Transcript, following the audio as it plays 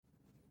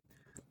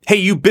Hey,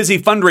 you busy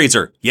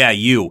fundraiser. Yeah,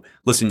 you.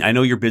 Listen, I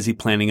know you're busy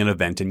planning an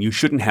event and you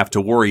shouldn't have to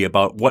worry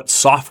about what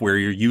software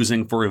you're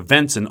using for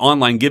events and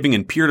online giving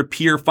and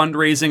peer-to-peer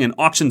fundraising and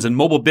auctions and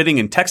mobile bidding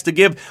and text to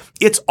give.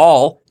 It's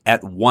all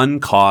at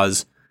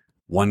onecause.com.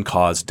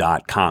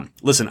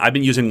 Listen, I've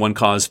been using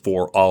OneCause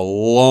for a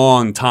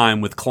long time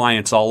with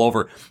clients all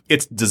over.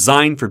 It's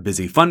designed for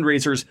busy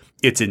fundraisers.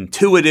 It's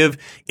intuitive.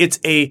 It's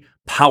a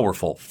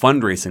powerful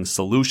fundraising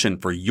solution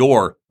for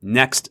your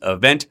next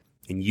event,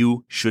 and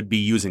you should be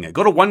using it.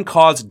 Go to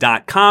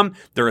onecause.com.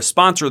 They're a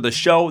sponsor of the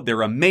show.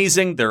 They're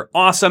amazing. They're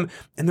awesome.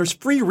 And there's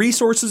free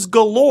resources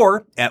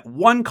galore at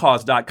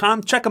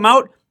onecause.com. Check them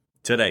out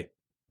today.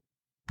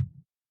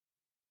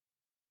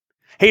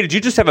 Hey, did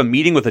you just have a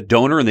meeting with a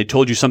donor and they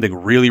told you something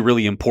really,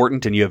 really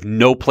important and you have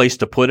no place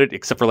to put it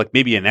except for like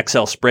maybe an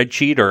Excel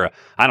spreadsheet or,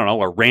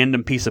 a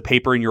random piece of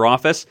paper in your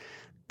office?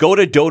 Go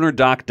to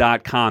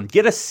donordoc.com.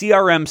 Get a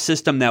CRM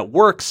system that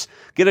works.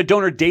 Get a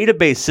donor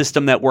database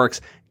system that works.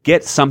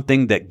 Get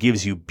something that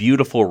gives you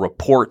beautiful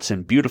reports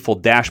and beautiful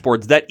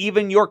dashboards that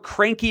even your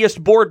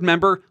crankiest board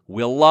member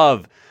will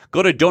love.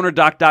 Go to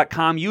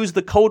donordoc.com. Use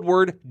the code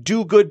word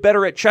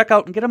DoGoodBetter at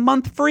checkout and get a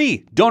month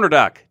free.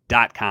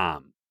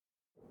 Donordoc.com.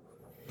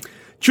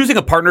 Choosing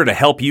a partner to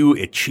help you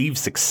achieve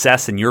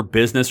success in your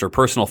business or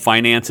personal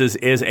finances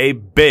is a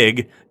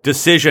big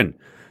decision.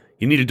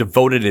 You need a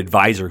devoted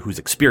advisor who's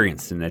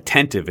experienced and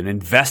attentive and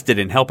invested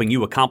in helping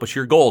you accomplish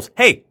your goals.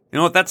 Hey, you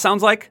know what that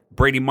sounds like?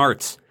 Brady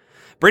Martz.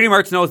 Brady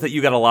Martz knows that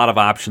you got a lot of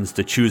options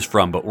to choose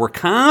from, but we're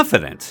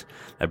confident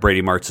that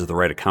Brady Martz is the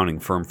right accounting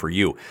firm for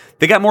you.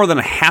 They got more than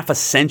a half a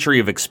century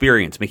of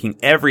experience making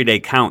every day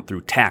count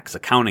through tax,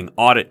 accounting,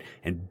 audit,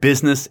 and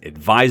business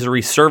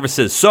advisory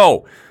services.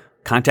 So,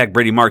 contact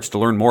Brady Martz to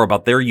learn more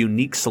about their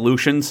unique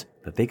solutions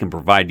that they can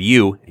provide to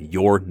you and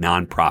your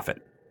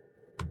nonprofit.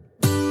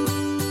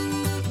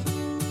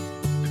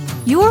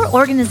 Your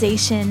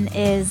organization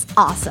is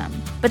awesome,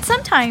 but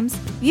sometimes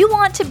you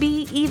want to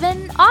be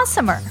even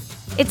awesomer.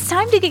 It's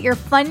time to get your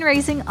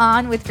fundraising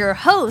on with your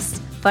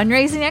host,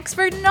 fundraising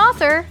expert and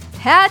author,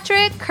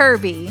 Patrick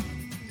Kirby.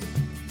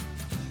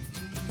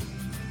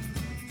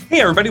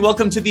 Hey, everybody.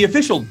 Welcome to the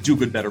official Do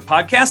Good Better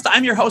podcast.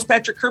 I'm your host,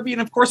 Patrick Kirby.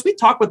 And of course, we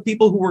talk with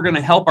people who are going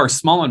to help our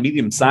small and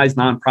medium-sized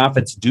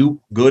nonprofits do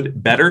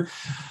good better.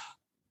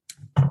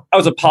 I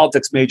was a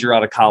politics major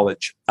out of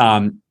college,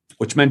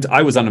 which meant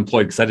I was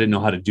unemployed because I didn't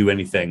know how to do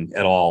anything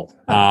at all.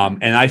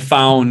 And I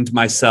found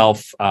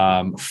myself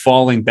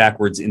falling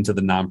backwards into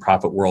the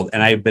nonprofit world.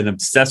 And I've been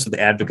obsessed with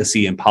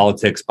advocacy and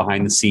politics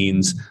behind the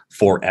scenes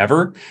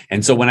forever.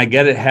 And so when I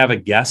get to have a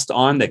guest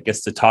on that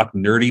gets to talk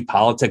nerdy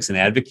politics and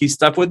advocacy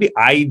stuff with me,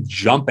 I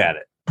jump at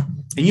it.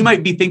 And you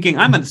might be thinking,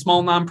 I'm a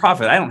small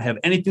nonprofit. I don't have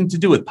anything to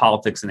do with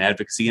politics and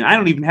advocacy, and I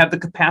don't even have the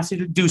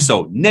capacity to do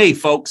so. Nay,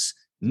 folks.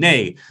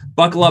 Nay,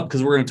 buckle up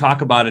because we're going to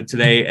talk about it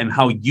today and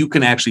how you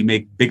can actually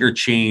make bigger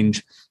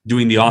change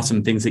doing the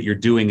awesome things that you're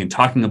doing and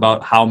talking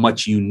about how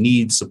much you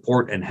need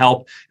support and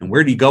help and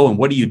where do you go and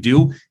what do you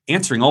do?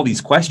 Answering all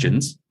these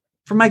questions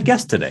from my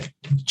guest today,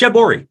 Jeb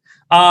Ori.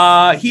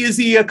 He is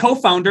the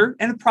co-founder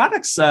and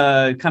products,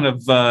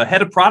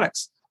 head of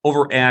products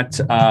over at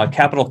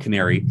Capital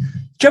Canary.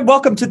 Jeb,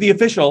 welcome to the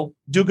official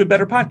Do Good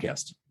Better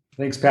podcast.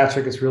 Thanks,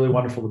 Patrick. It's really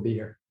wonderful to be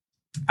here.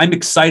 I'm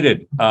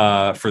excited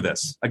for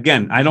this.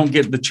 Again, I don't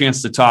get the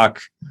chance to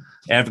talk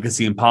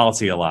advocacy and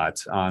policy a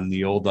lot on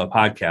the old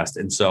podcast.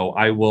 And so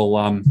I will,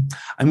 I'm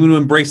going to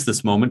embrace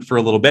this moment for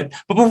a little bit.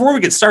 But before we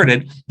get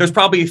started, there's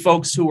probably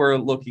folks who are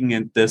looking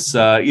at this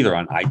either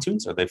on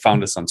iTunes or they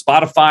found us on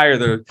Spotify or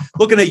they're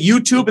looking at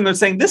YouTube and they're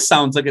saying, this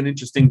sounds like an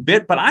interesting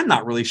bit, but I'm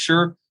not really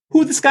sure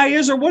who this guy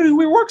is or who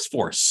he works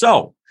for.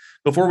 So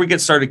before we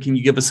get started, can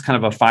you give us kind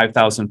of a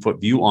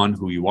 5,000-foot view on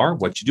who you are,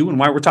 what you do, and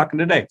why we're talking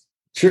today?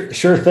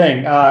 Sure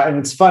thing. And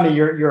it's funny,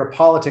 you're a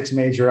politics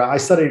major. I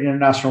studied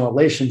international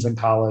relations in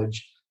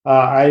college.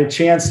 I had a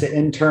chance to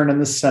intern in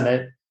the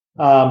Senate.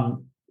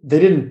 They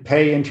didn't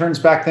pay interns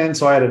back then,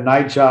 so I had a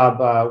night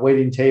job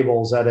waiting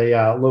tables at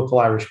a local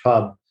Irish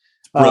pub,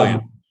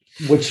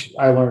 which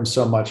I learned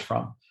so much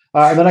from.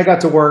 And then I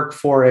got to work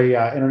for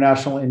a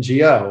international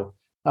NGO.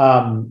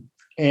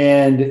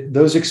 And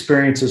those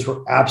experiences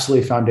were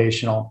absolutely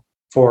foundational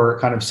for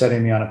kind of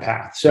setting me on a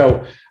path.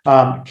 So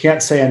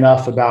can't say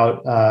enough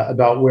about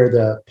where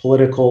the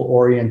political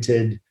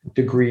oriented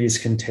degrees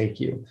can take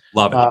you.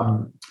 Love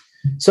it.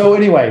 So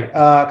anyway,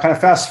 kind of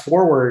fast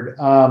forward,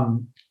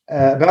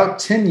 about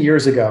 10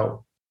 years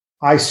ago,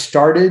 I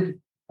started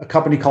a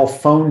company called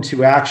Phone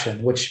to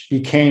Action, which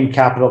became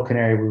Capital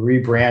Canary. We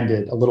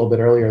rebranded a little bit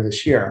earlier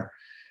this year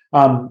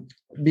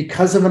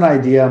because of an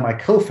idea my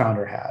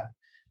co-founder had.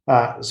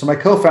 So my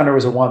co-founder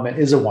is a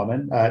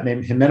woman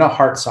named Jimena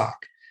Hartsock.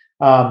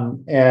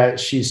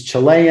 She's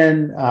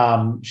Chilean.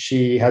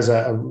 She has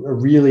a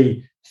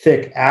really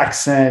thick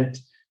accent.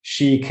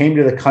 She came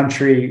to the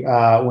country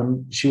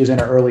when she was in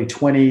her early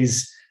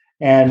 20s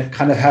and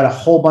kind of had a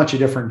whole bunch of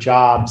different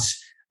jobs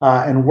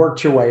and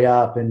worked her way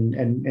up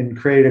and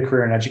created a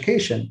career in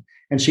education.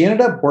 And she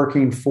ended up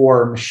working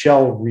for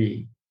Michelle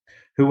Rhee,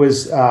 who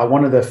was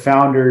one of the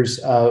founders,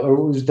 or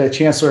was the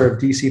chancellor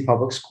of DC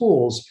Public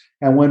Schools,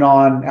 and went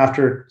on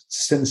after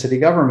stint in city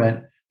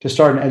government to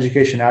start an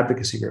education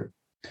advocacy group.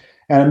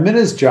 And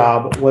Amina's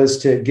job was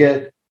to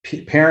get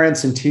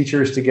parents and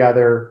teachers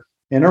together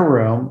in a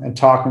room and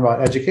talking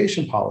about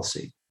education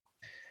policy.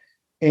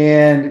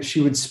 And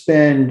she would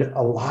spend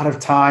a lot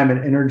of time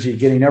and energy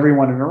getting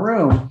everyone in a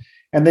room,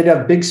 and they'd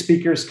have big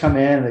speakers come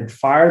in and they'd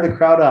fire the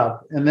crowd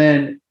up. And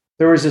then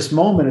there was this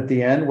moment at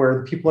the end where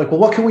the people were like,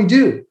 well, what can we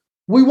do?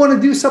 We want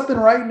to do something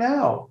right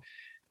now.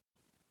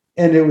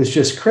 And it was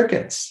just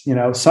crickets.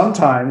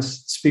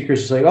 Sometimes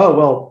speakers say, oh,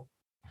 well,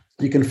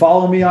 you can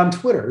follow me on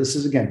Twitter. This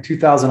is, again,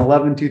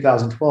 2011,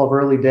 2012,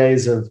 early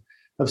days of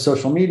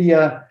social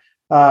media,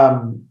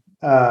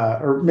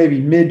 or maybe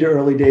mid to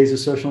early days of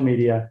social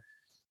media.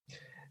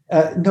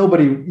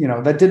 Nobody,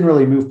 that didn't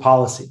really move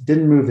policy,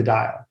 didn't move the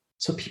dial.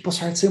 So people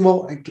started saying,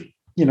 well,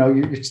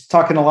 you're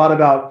talking a lot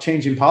about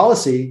changing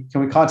policy.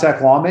 Can we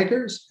contact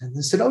lawmakers? And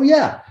they said, oh,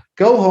 yeah,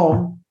 go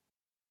home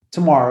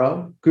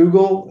tomorrow,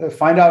 Google,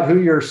 find out who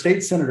your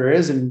state senator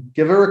is and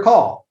give her a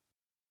call.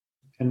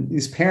 And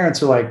these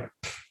parents are like,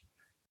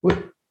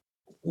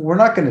 we're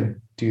not going to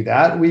do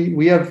that.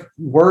 We have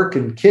work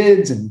and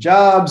kids and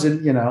jobs,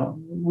 and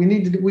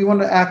we want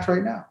to act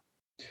right now.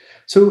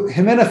 So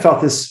Jimena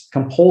felt this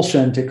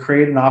compulsion to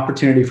create an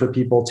opportunity for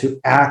people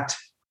to act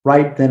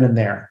right then and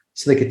there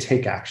so they could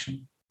take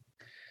action.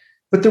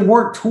 But there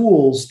weren't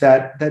tools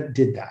that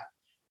did that.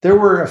 There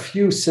were a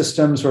few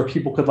systems where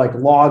people could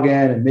log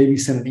in and maybe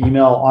send an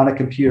email on a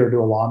computer to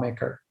a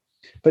lawmaker,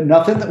 but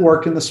nothing that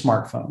worked in the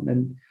smartphone.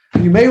 And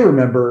you may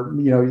remember,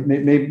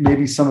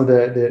 maybe some of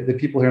the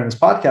people here on this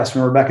podcast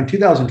remember back in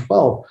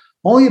 2012,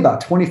 only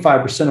about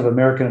 25% of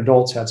American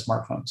adults had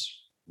smartphones.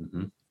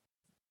 Mm-hmm.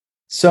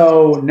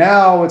 So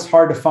now it's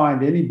hard to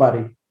find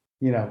anybody,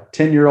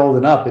 10-year-old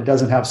and up that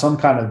doesn't have some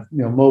kind of,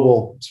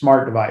 mobile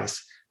smart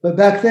device. But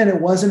back then it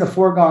wasn't a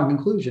foregone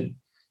conclusion.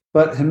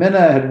 But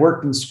Jimena had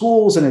worked in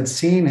schools and had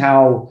seen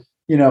how,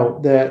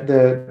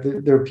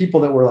 there were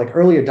people that were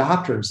early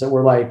adopters that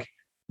were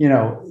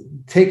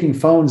taking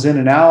phones in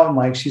and out.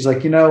 And she's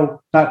like,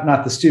 not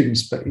the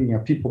students, but,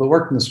 people that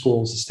worked in the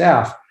schools, the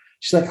staff.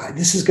 She's like,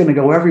 this is going to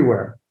go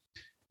everywhere.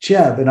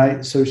 Jeb and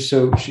I,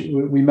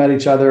 we met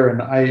each other,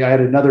 and I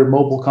had another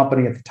mobile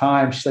company at the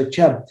time. She's like,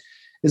 Jeb,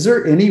 is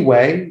there any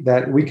way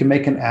that we can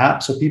make an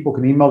app so people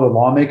can email their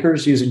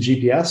lawmakers using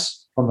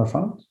GPS from their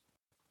phones?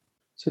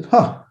 I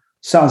said,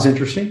 sounds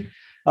interesting.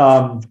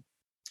 And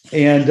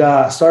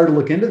started to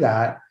look into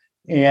that.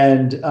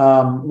 And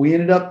we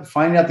ended up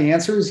finding out the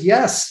answer is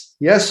yes.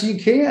 Yes,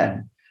 you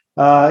can.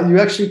 You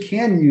actually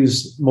can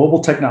use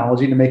mobile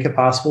technology to make it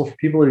possible for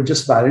people to do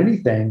just about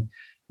anything.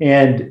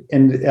 And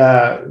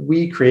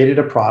we created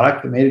a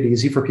product that made it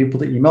easy for people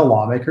to email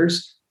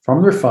lawmakers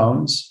from their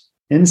phones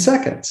in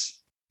seconds.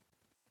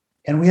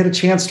 And we had a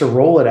chance to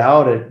roll it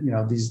out at,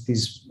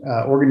 these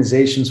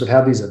organizations would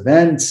have these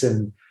events,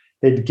 and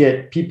they'd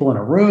get people in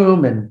a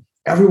room, and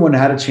everyone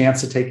had a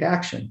chance to take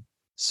action.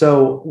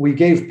 So we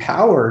gave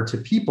power to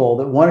people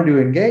that wanted to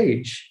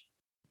engage.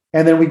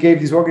 And then we gave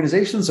these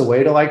organizations a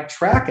way to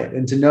track it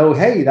and to know,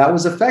 hey, that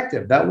was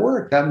effective. That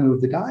worked. That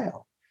moved the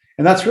dial.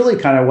 And that's really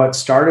kind of what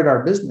started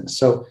our business.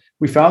 So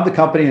we founded the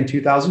company in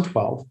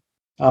 2012.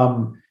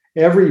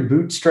 Every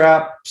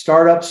bootstrap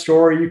startup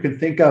story you can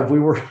think of, we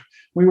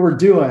were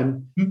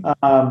doing.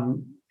 But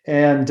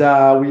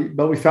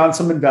we found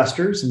some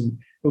investors, and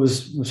it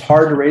was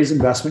hard to raise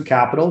investment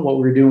capital. What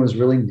we were doing was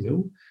really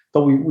new,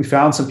 but we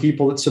found some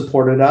people that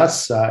supported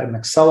us, an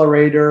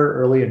accelerator,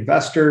 early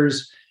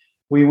investors.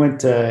 We went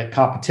to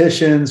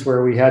competitions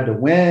where we had to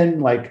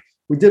win.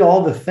 We did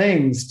all the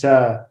things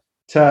to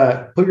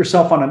put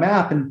yourself on a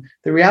map. And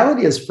the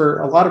reality is,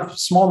 for a lot of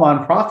small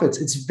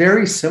nonprofits, it's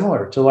very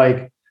similar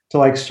to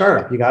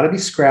startup. You got to be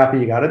scrappy.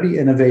 You got to be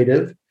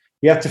innovative.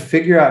 You have to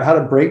figure out how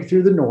to break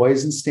through the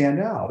noise and stand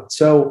out.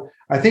 So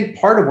I think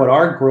part of what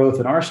our growth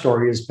and our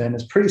story has been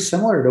is pretty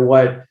similar to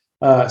what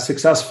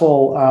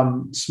successful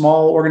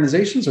small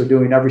organizations are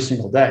doing every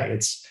single day.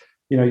 It's,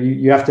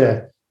 you have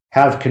to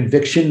have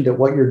conviction that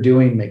what you're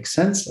doing makes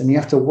sense, and you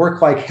have to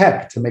work like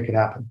heck to make it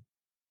happen.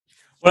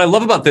 What I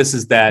love about this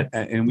is that,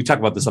 and we talk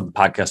about this on the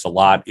podcast a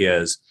lot,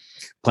 is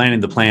planning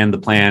the plan. The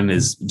plan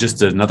is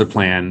just another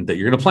plan that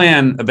you're going to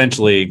plan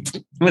eventually,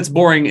 and it's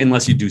boring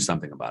unless you do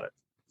something about it,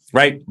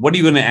 right? What are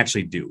you going to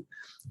actually do?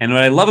 And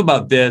what I love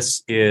about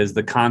this is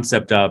the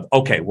concept of,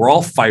 okay, we're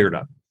all fired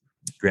up.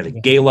 You're at a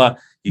gala,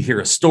 you hear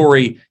a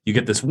story, you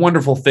get this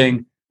wonderful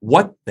thing.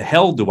 What the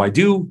hell do I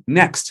do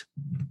next?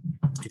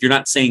 If you're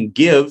not saying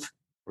give,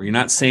 or you're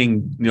not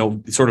saying,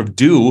 sort of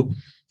do,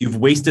 you've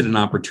wasted an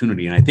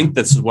opportunity. And I think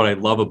this is what I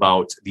love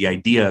about the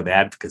idea of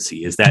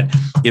advocacy, is that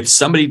if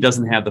somebody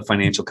doesn't have the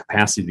financial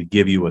capacity to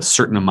give you a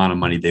certain amount of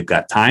money, they've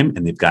got time,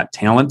 and they've got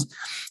talent,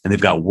 and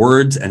they've got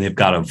words, and they've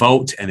got a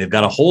vote, and they've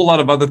got a whole lot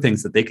of other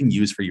things that they can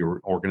use for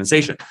your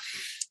organization.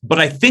 But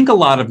I think a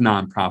lot of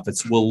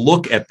nonprofits will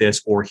look at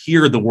this or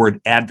hear the word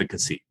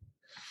advocacy,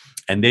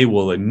 and they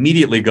will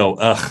immediately go,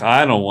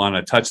 I don't want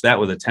to touch that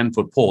with a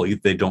 10-foot pole.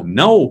 Either they don't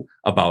know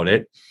about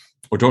it,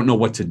 or don't know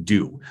what to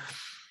do.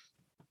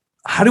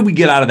 How do we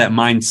get out of that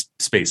mind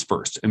space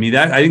first? I mean,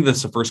 I think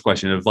that's the first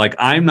question of like,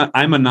 I'm a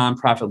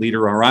nonprofit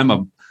leader, or I'm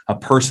a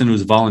person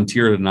who's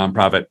volunteered at a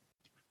nonprofit.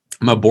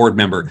 I'm a board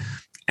member.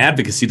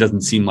 Advocacy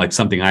doesn't seem like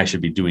something I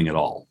should be doing at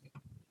all.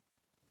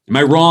 Am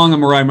I wrong?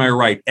 Am I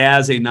right?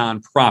 As a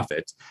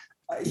nonprofit.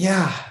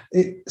 Yeah.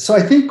 So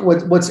I think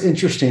what's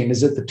interesting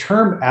is that the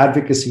term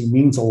advocacy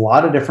means a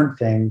lot of different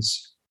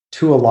things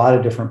to a lot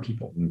of different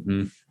people.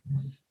 Mm-hmm.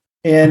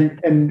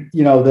 And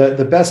you know,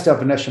 the best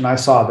definition I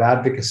saw of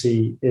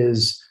advocacy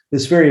is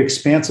this very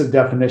expansive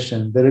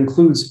definition that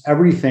includes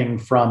everything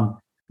from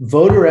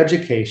voter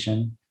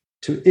education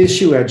to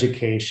issue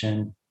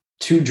education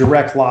to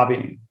direct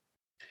lobbying.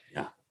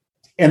 Yeah.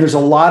 And there's a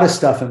lot of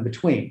stuff in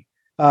between.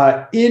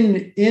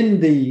 In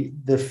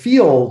the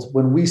field,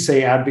 when we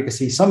say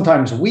advocacy,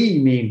 sometimes we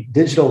mean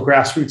digital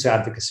grassroots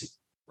advocacy,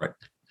 right?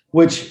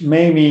 Which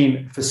may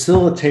mean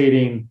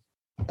facilitating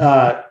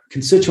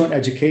constituent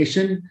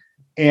education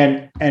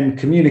and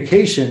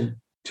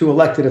communication to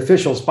elected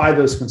officials by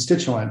those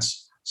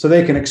constituents, so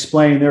they can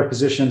explain their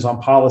positions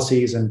on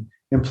policies and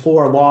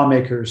implore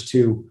lawmakers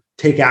to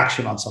take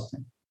action on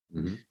something.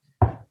 Mm-hmm.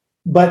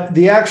 But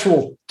the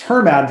actual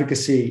term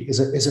advocacy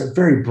is a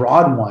very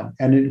broad one,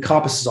 and it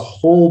encompasses a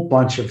whole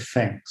bunch of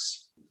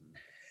things.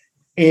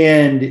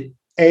 And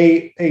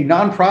a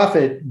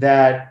nonprofit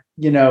that,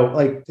 you know,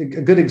 like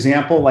a good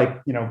example,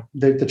 like, you know,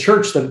 the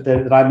church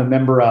that I'm a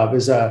member of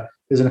is an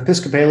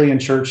Episcopalian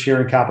church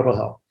here in Capitol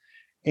Hill.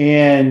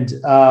 And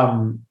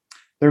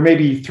there may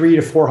be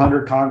 300 to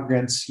 400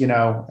 congregants, you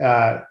know,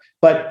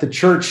 but the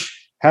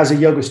church has a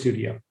yoga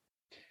studio.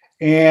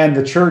 And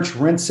the church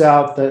rents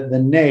out the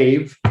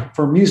nave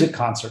for music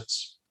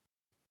concerts.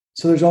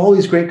 So there's all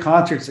these great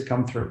concerts that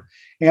come through.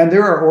 And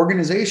there are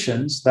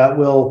organizations that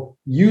will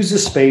use the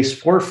space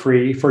for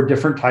free for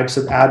different types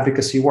of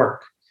advocacy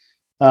work,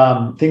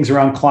 things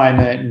around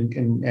climate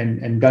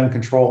and gun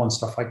control and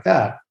stuff like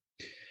that.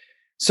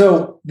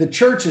 So the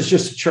church is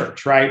just a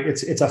church, right?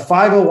 It's a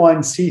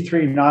 501c3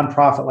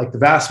 nonprofit, like the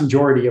vast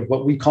majority of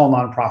what we call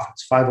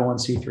nonprofits,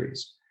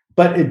 501c3s.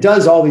 But it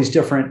does all these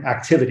different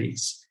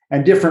activities.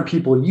 And different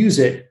people use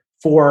it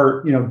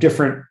for, you know,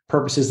 different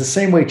purposes, the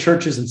same way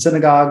churches and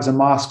synagogues and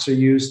mosques are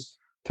used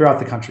throughout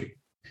the country.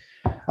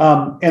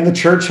 And the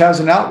church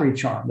has an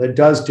outreach arm that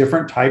does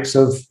different types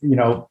of, you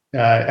know,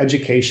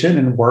 education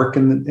and work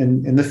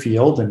in the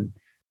field, and,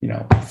 you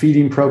know,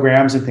 feeding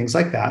programs and things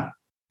like that.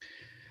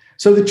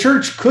 So the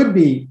church could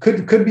be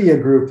a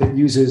group that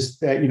uses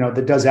that, you know,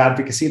 that does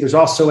advocacy. There's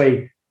also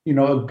a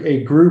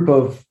group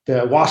of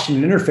the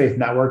Washington Interfaith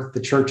Network that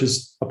the church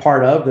is a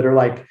part of, that are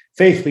like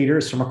faith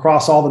leaders from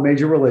across all the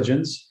major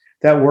religions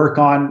that work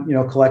on, you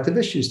know, collective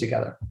issues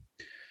together.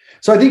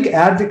 So I think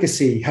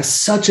advocacy has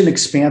such an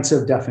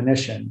expansive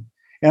definition.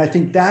 And I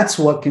think that's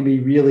what can be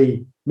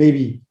really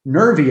maybe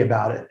nervy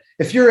about it.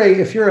 If you're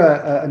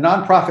a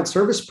nonprofit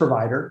service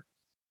provider,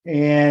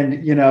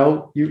 and, you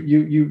know,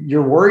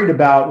 you're worried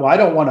about, well, I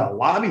don't want to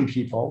lobby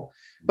people,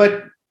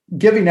 but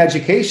giving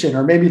education,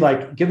 or maybe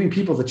like giving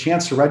people the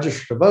chance to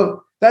register to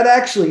vote, that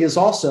actually is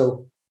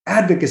also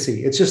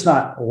advocacy. It's just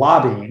not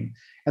lobbying.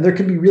 And there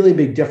can be really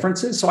big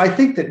differences. So I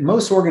think that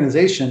most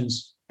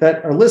organizations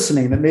that are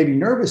listening that may be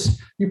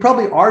nervous, you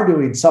probably are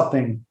doing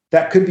something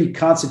that could be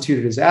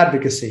constituted as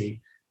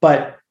advocacy,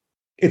 but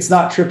it's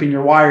not tripping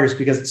your wires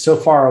because it's so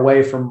far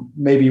away from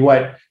maybe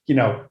what, you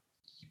know,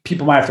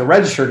 people might have to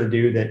register to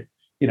do, that,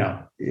 you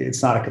know,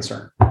 it's not a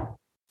concern.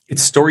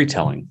 It's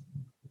storytelling.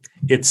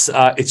 It's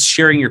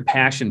sharing your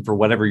passion for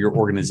whatever your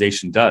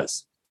organization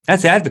does.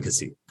 That's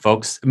advocacy,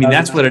 folks. I mean,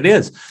 that's what it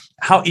is.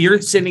 How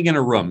you're sitting in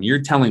a room,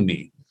 you're telling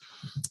me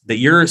that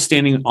you're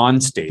standing on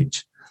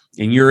stage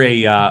and you're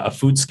a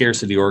food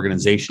scarcity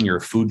organization, you're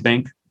a food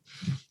bank,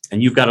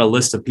 and you've got a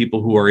list of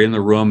people who are in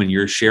the room, and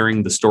you're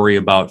sharing the story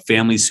about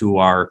families who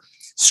are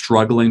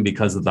struggling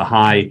because of the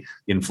high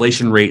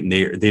inflation rate, and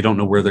they don't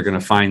know where they're going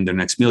to find their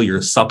next meal. You're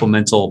a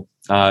supplemental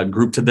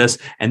group to this,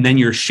 and then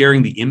you're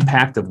sharing the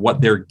impact of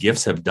what their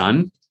gifts have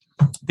done.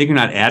 I think you're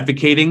not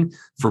advocating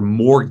for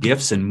more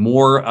gifts and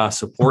more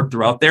support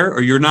throughout there,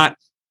 or you're not,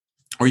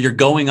 or you're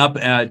going up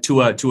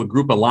to a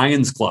group of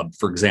Lions Club,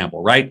 for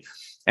example, right?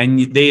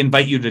 And they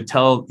invite you to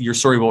tell your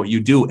story about what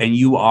you do, and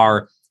you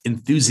are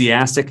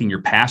enthusiastic and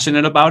you're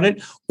passionate about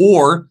it,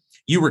 or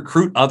you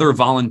recruit other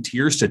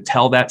volunteers to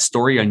tell that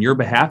story on your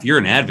behalf. You're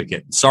an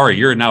advocate. Sorry,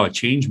 you're now a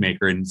change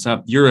maker, and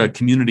you're a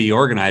community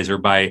organizer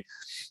by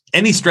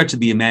any stretch of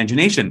the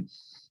imagination.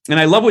 And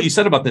I love what you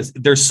said about this.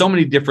 There's so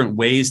many different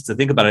ways to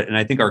think about it. And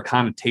I think our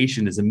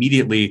connotation is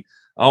immediately,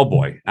 oh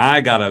boy, I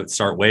got to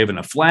start waving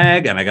a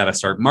flag, and I got to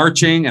start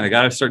marching, and I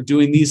got to start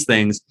doing these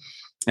things.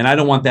 And I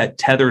don't want that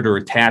tethered or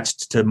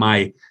attached to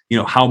my, you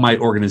know, how my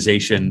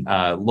organization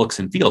looks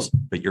and feels,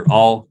 but you're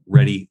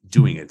already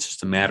doing it. It's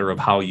just a matter of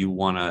how you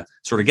want to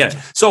sort of get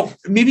it. So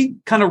maybe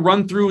kind of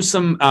run through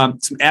some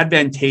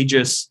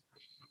advantageous,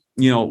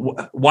 you know,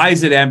 why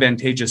is it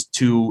advantageous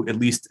to at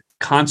least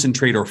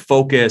concentrate or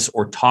focus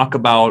or talk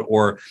about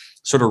or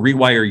sort of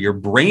rewire your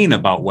brain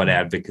about what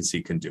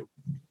advocacy can do?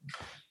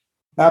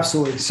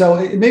 Absolutely. So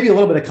maybe a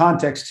little bit of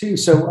context too.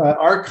 So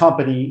our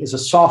company is a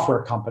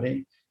software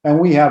company, and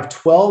we have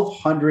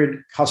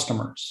 1,200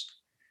 customers.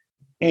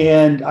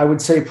 And I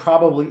would say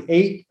probably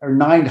 800 or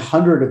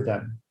 900 of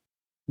them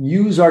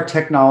use our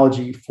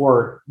technology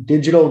for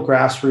digital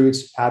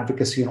grassroots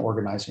advocacy and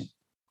organizing.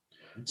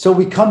 So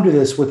we come to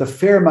this with a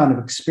fair amount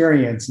of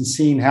experience in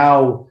seeing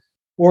how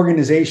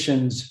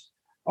organizations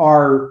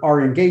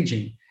are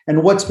engaging.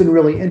 And what's been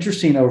really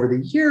interesting over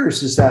the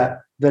years is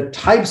that the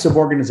types of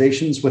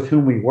organizations with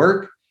whom we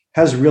work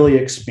has really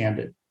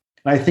expanded.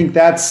 And I think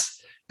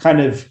that's kind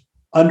of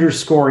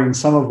underscoring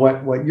some of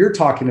what you're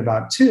talking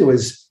about too,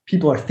 is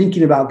people are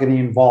thinking about getting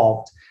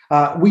involved.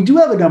 We do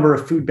have a number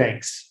of food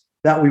banks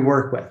that we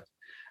work with.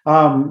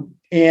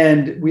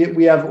 And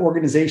we have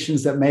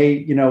organizations that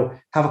may,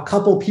 have a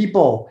couple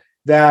people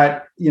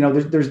that,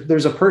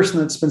 there's a person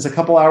that spends a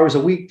couple hours a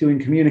week doing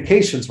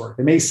communications work.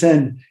 They may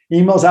send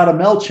emails out of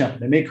MailChimp.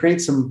 They may create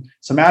some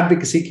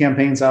advocacy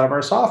campaigns out of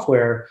our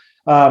software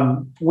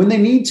when they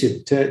need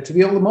to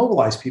be able to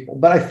mobilize people.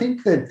 But I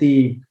think that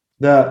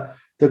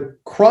the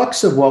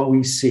crux of what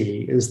we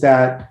see is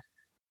that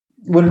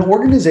when an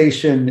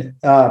organization,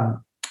 to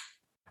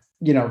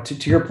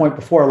your point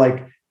before,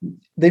 like,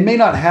 they may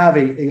not have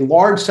a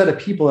large set of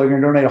people that are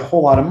going to donate a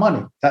whole lot of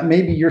money. That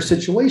may be your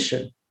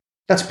situation.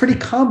 That's pretty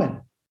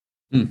common.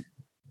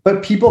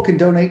 But people can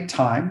donate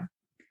time.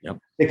 Yep.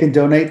 They can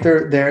donate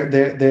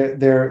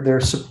their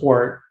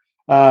support.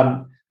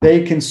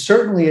 They can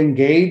certainly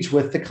engage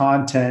with the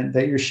content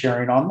that you're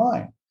sharing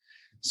online.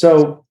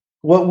 So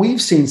what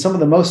we've seen, some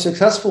of the most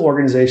successful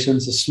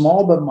organizations, the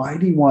small but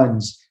mighty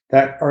ones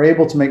that are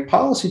able to make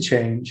policy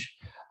change,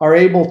 are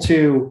able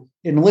to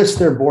enlist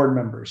their board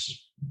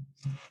members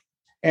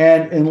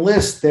and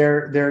enlist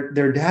their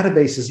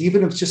databases,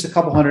 even if it's just a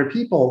couple hundred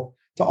people,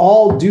 to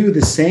all do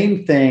the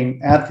same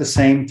thing at the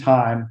same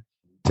time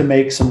to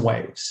make some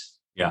waves.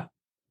 Yeah.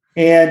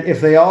 And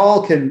if they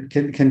all can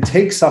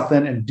take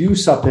something and do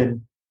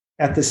something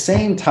at the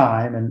same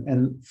time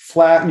and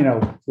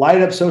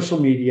light up social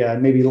media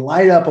and maybe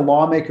light up a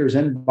lawmaker's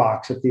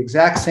inbox at the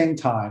exact same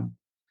time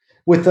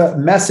with a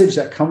message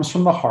that comes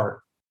from the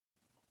heart,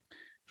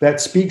 that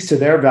speaks to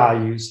their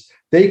values,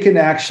 they can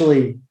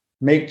actually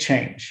make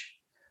change.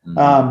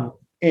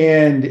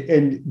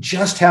 And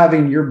just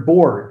having your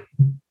board,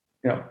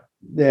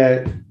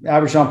 the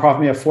average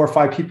nonprofit may have 4 or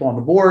 5 people on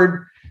the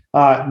board.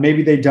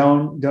 Maybe they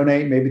don't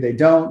donate, maybe they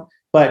don't,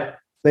 but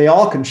they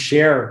all can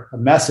share a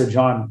message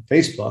on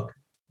Facebook,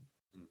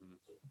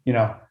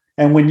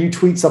 and when you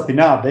tweet something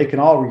out, they can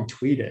all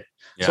retweet it.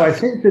 Yeah. So I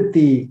think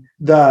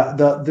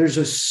that there's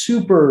a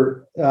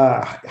super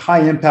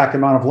high impact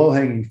amount of low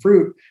hanging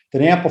fruit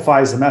that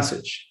amplifies the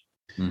message.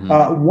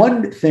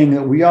 One thing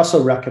that we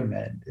also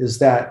recommend is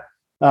that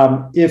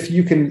if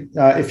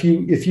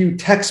you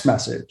text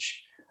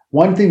message,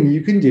 one thing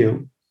you can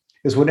do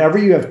is whenever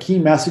you have key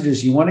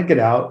messages you want to get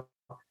out,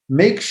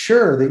 make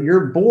sure that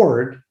your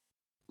board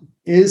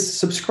is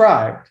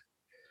subscribed,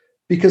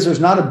 because there's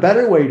not a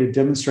better way to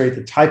demonstrate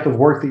the type of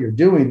work that you're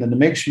doing than to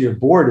make sure your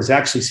board is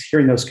actually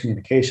hearing those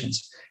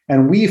communications.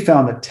 And we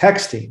found that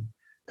texting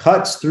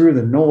cuts through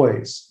the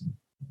noise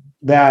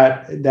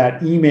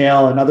that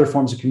email and other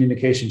forms of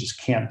communication just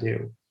can't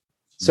do.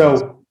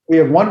 So we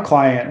have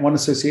one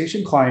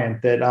association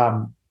client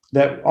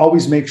that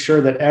always makes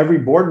sure that every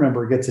board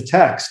member gets a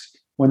text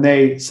when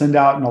they send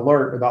out an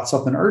alert about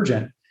something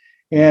urgent.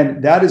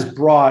 And that has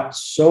brought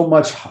so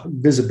much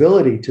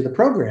visibility to the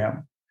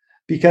program,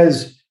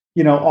 because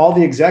all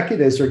the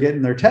executives are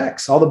getting their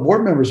texts, all the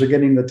board members are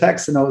getting the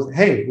text and knows,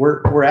 hey,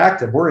 we're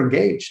active, we're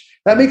engaged.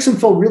 That makes them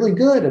feel really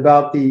good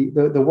about the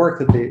work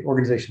that the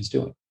organization is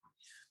doing.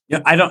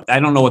 Yeah, I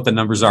don't know what the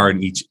numbers are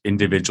in each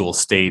individual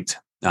state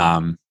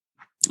on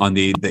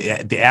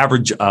the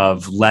average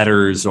of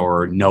letters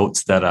or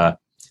notes that a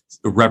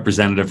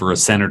representative or a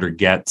senator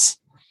gets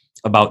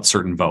about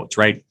certain votes,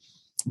 right?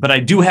 But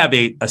I do have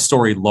a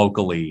story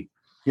locally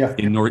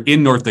in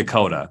North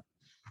Dakota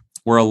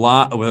where a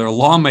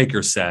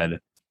lawmaker said,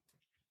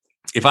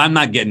 if I'm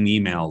not getting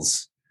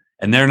emails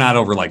and they're not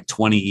over like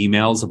 20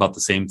 emails about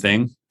the same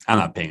thing, I'm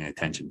not paying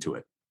attention to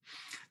it.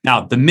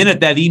 Now, the minute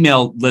that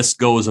email list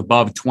goes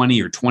above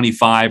 20 or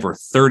 25 or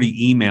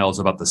 30 emails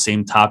about the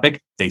same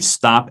topic, they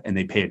stop and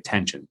they pay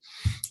attention.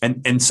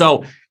 And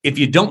so if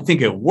you don't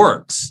think it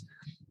works,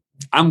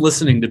 I'm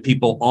listening to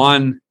people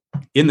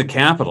in the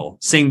Capitol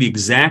saying the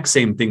exact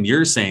same thing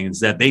you're saying, is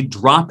that they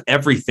drop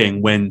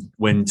everything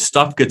when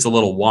stuff gets a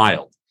little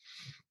wild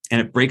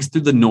and it breaks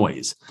through the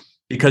noise.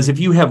 Because if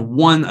you have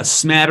a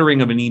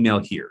smattering of an email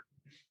here,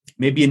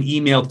 maybe an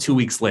email 2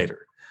 weeks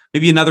later,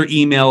 maybe another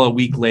email a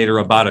week later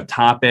about a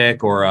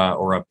topic or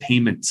a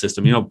payment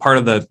system. Part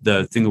of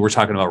the thing that we're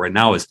talking about right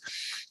now is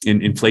in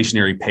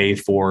inflationary pay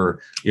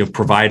for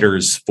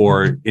providers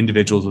for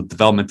individuals with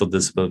developmental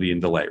disability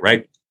and delay,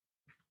 right?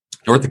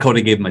 North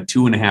Dakota gave them a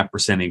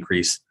 2.5%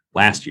 increase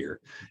last year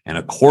and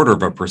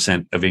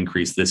 0.25% of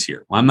increase this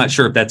year. Well, I'm not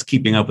sure if that's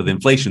keeping up with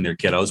inflation there,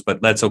 kiddos,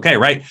 but that's okay,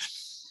 right?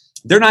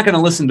 they're not going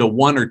to listen to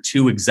one or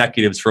two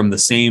executives from the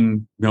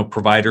same,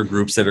 provider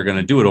groups that are going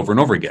to do it over and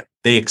over again.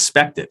 They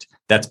expect it.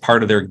 That's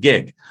part of their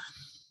gig.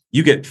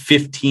 You get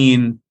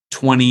 15,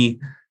 20,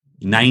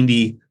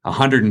 90,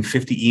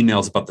 150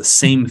 emails about the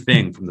same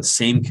thing from the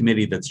same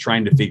committee that's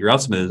trying to figure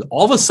out something.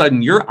 All of a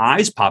sudden, your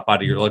eyes pop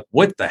out of your, like,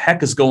 what the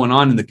heck is going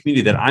on in the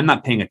community that I'm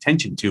not paying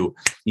attention to?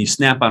 You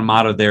snap them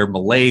out of their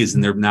malaise,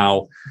 and they're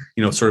now,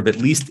 sort of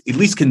at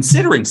least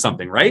considering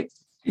something, right?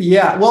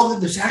 Yeah, well,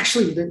 there's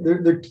actually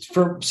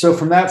so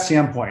from that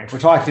standpoint, if we're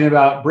talking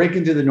about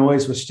breaking through the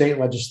noise with state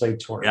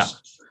legislators. Yeah.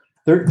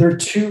 There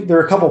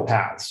are a couple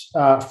paths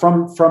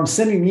from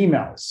sending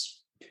emails.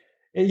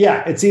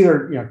 Yeah, it's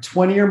either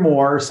 20 or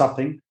more or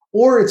something,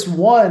 or it's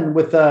one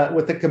with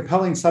a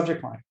compelling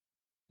subject line.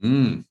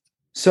 Mm.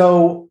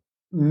 So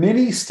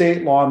many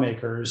state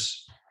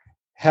lawmakers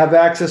have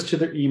access to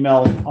their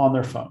email on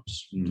their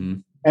phones. Mm-hmm.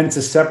 And it's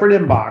a separate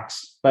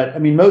inbox. But I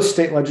mean, most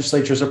state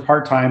legislatures are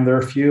part-time. There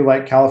are a few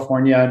like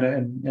California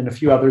and a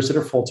few others that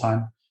are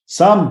full-time.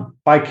 Some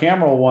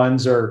bicameral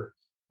ones are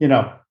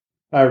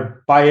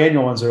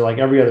biannual ones are like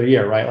every other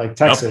year, right? Like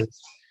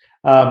Texas,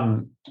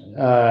 and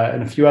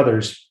a few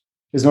others.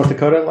 Is North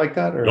Dakota like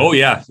that? Or? Oh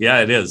yeah.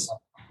 Yeah, it is.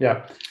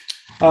 Yeah.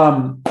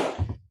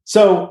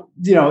 So,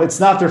 it's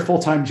not their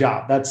full-time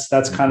job.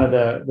 That's kind of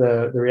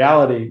the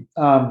reality.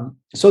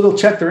 So they'll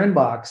check their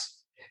inbox,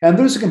 and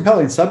there's a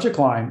compelling subject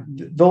line.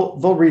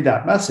 They'll read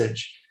that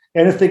message.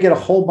 And if they get a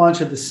whole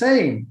bunch of the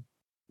same,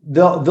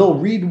 they'll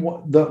read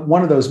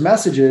one of those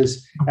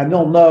messages, and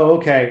they'll know,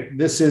 okay,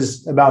 this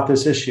is about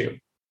this issue.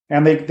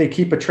 And they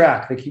keep a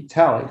track, they keep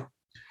tally.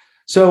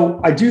 So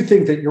I do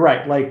think that you're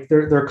right. Like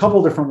there are a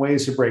couple different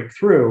ways to break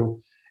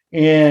through.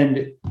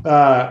 And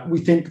we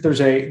think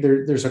there's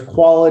a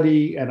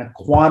quality and a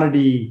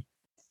quantity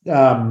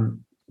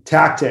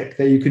tactic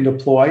that you can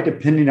deploy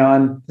depending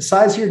on the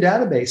size of your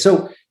database.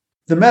 So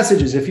the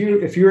message is, if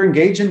you're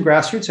engaged in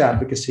grassroots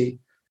advocacy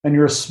and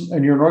you're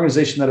an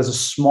organization that has a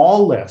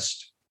small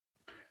list,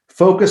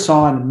 focus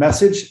on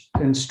message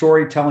and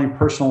storytelling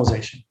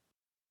personalization.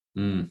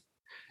 Mm.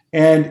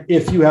 And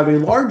if you have a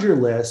larger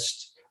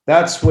list,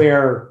 that's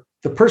where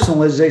the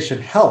personalization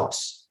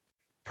helps.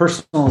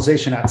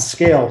 Personalization at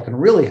scale can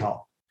really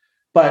help,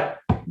 but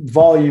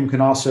volume can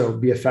also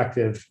be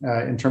effective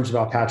in terms of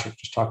how Patrick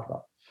just talked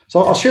about.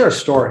 So I'll share a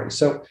story.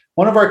 So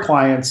one of our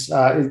clients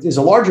is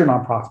a larger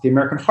nonprofit, the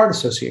American Heart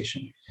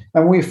Association.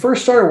 And when we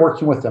first started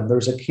working with them, there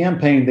was a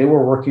campaign they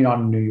were working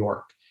on in New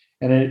York,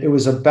 and it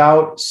was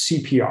about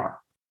CPR.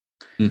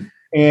 Mm.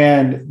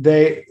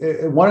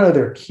 And one of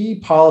their key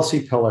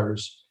policy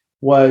pillars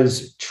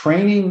was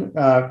training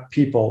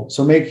people,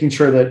 so making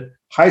sure that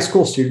high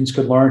school students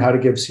could learn how to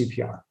give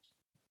CPR.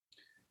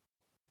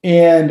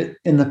 And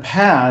in the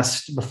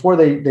past, before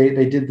they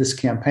did this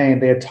campaign,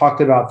 they had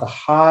talked about the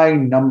high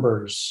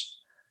numbers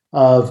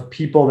of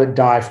people that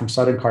die from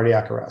sudden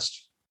cardiac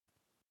arrest.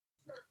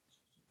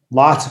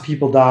 Lots of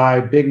people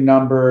die, big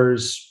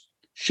numbers,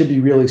 should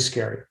be really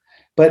scary.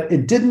 But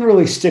it didn't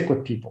really stick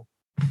with people.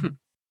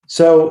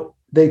 So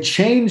they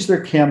changed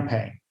their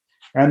campaign.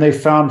 And they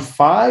found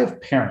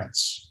 5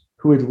 parents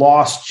who had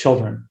lost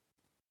children,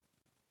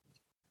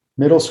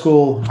 middle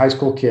school, high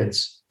school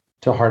kids,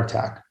 to a heart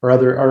attack or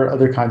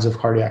other kinds of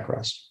cardiac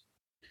arrest.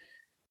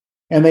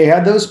 And they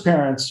had those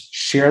parents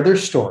share their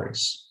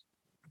stories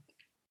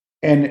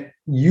and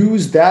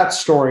use that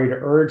story to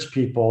urge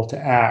people to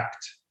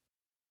act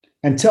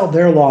and tell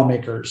their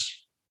lawmakers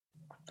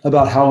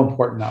about how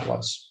important that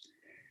was.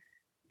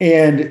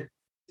 And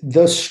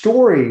the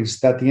stories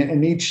that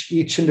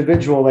each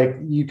individual, like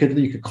you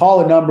could call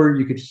a number,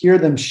 you could hear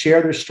them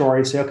share their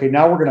story, say, okay,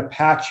 now we're going to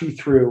patch you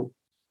through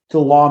to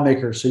the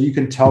lawmakers so you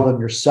can tell them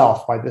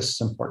yourself why this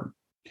is important.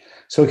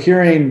 So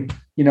hearing,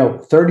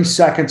 30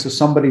 seconds of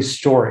somebody's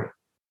story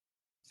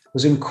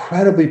was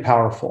incredibly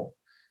powerful,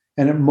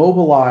 and it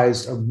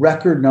mobilized a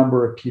record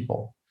number of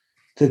people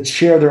to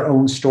share their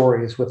own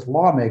stories with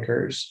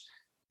lawmakers,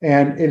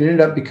 and it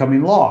ended up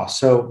becoming law.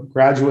 So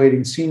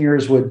graduating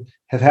seniors would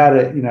have had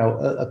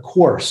a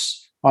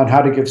course on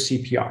how to give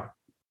CPR.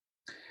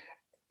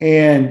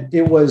 And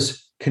it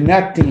was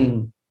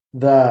connecting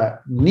the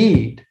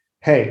need.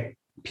 Hey,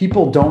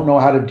 people don't know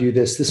how to do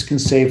this. This can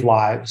save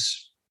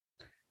lives,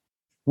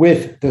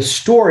 with the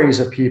stories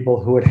of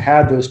people who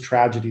had those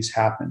tragedies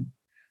happen.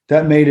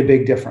 That made a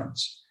big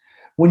difference.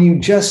 When you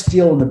just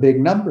deal in the big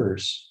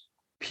numbers,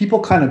 people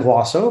kind of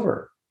gloss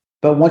over.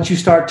 But once you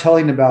start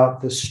telling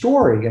about the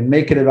story and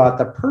make it about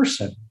the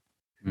person,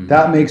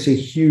 that makes a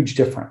huge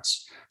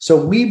difference.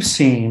 So we've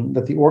seen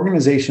that the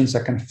organizations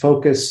that can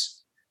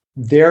focus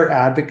their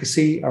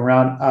advocacy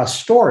around a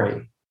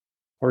story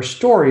or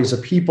stories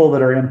of people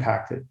that are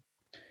impacted,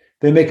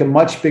 they make a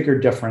much bigger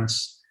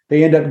difference.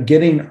 They end up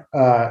getting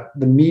the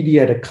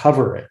media to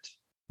cover it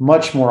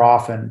much more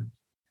often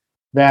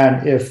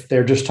than if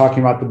they're just talking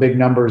about the big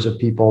numbers of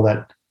people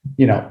that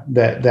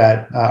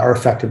are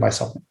affected by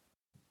something.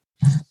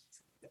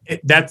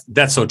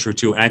 That's so true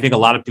too. And I think a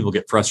lot of people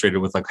get frustrated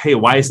with like, hey,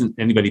 why isn't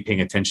anybody paying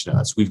attention to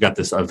us? We've got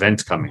this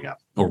event coming up,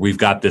 or we've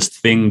got this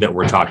thing that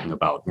we're talking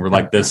about. We're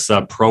like this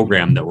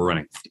program that we're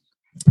running.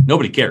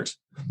 Nobody cares.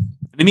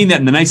 I mean that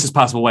in the nicest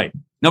possible way.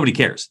 Nobody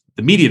cares.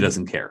 The media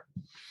doesn't care.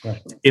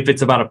 Right. If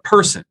it's about a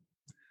person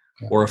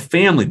or a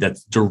family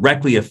that's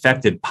directly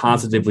affected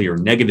positively or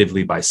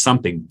negatively by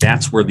something,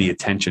 that's where the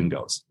attention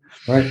goes.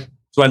 Right.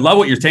 So I love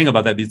what you're saying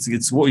about that.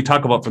 It's what we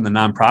talk about from the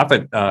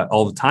nonprofit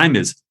all the time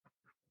is,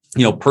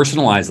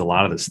 personalize a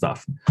lot of this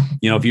stuff.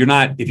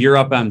 If you're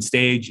up on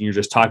stage and you're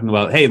just talking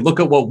about, hey,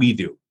 look at what we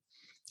do.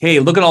 Hey,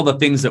 look at all the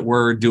things that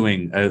we're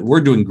doing.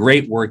 We're doing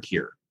great work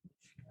here.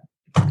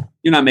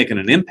 You're not making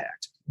an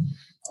impact.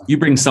 You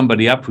bring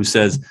somebody up who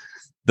says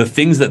the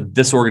things that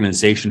this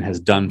organization has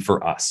done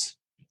for us.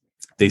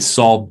 They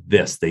solved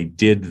this. They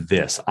did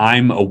this.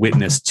 I'm a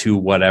witness to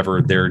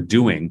whatever they're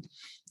doing.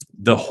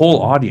 The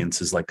whole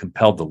audience is like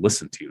compelled to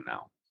listen to you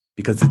now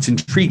because it's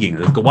intriguing.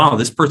 They go, wow,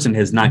 this person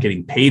is not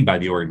getting paid by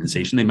the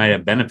organization. They might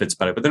have benefits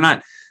by it, but they're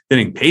not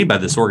getting paid by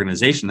this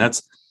organization.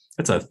 That's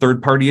a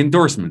third-party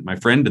endorsement, my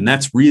friend. And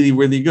that's really,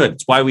 really good.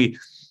 It's why we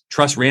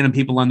trust random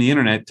people on the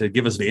internet to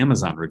give us the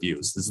Amazon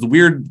reviews. This is the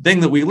weird thing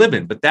that we live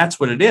in, but that's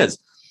what it is.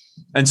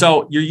 And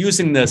so you're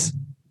using this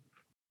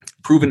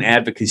proven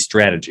advocacy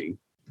strategy.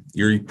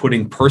 You're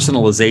putting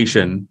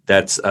personalization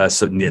that's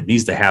something that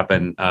needs to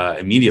happen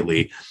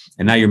immediately.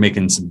 And now you're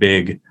making some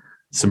big,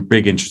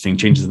 interesting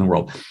changes in the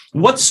world.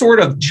 What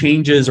sort of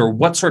changes or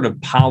what sort of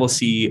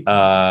policy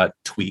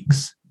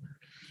tweaks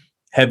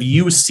have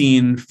you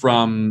seen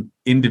from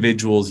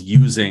individuals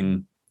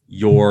using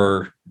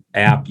your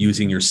app,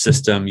 using your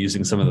system,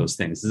 using some of those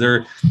things? Is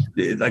there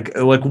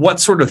like what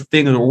sort of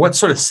thing or what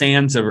sort of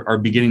sands are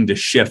beginning to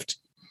shift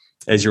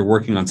as you're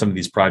working on some of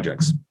these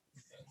projects?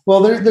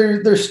 Well,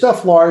 there's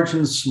stuff large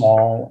and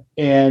small,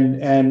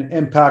 and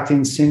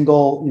impacting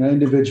single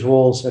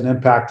individuals and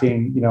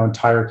impacting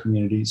entire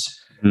communities.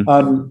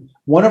 Mm-hmm.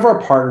 One of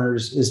our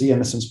partners is the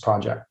Innocence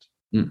Project,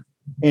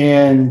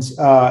 and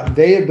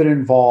they have been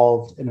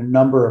involved in a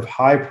number of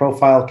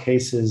high-profile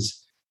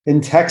cases in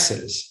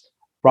Texas.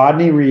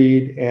 Rodney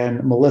Reed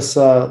and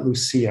Melissa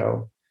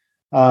Lucio,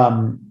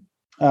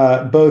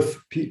 both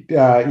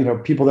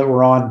people that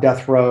were on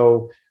death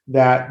row,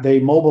 that they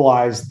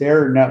mobilized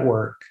their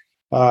network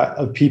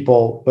of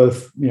people,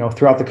 both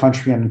throughout the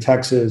country and in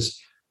Texas,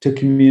 to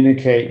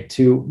communicate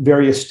to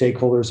various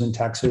stakeholders in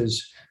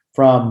Texas,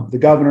 from the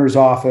governor's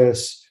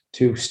office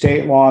to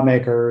state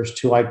lawmakers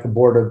to like the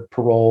board of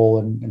parole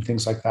and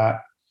things like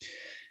that.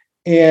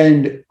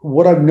 And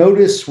what I've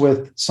noticed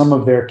with some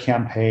of their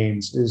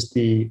campaigns is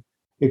the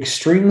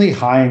extremely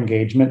high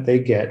engagement they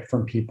get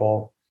from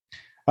people,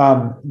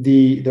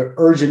 the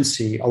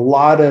urgency. A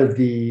lot of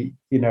the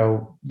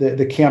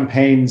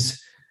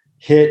campaigns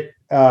hit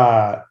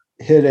a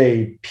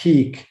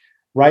peak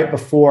right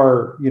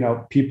before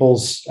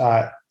people's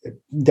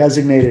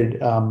designated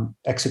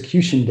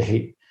execution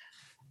date,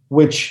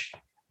 which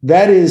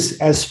that is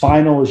as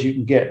final as you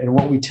can get. And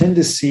what we tend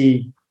to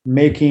see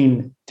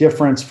making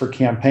difference for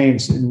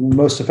campaigns, and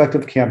most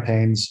effective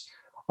campaigns,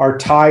 are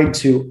tied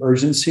to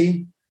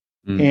urgency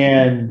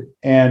and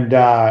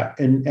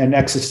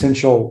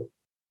existential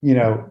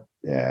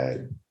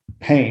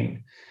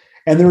pain.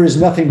 And there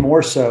is nothing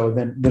more so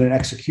than an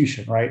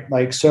execution, right?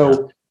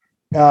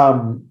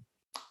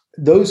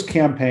 Those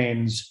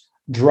campaigns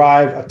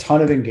drive a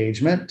ton of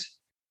engagement,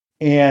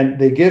 and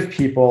they give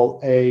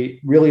people a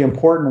really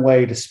important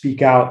way to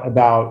speak out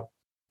about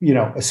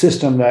a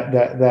system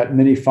that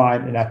many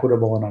find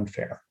inequitable and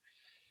unfair.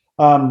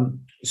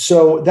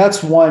 So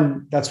that's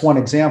one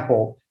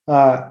example.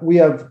 We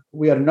had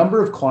a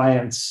number of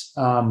clients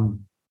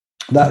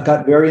that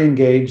got very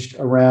engaged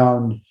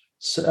around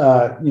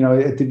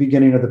at the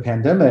beginning of the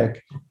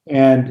pandemic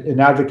and in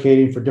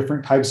advocating for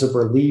different types of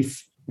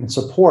relief and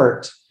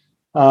support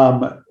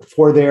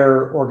for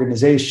their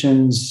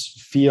organizations,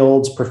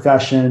 fields,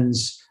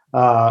 professions,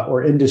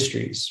 or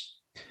industries.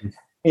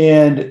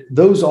 And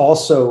those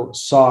also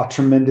saw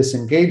tremendous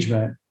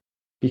engagement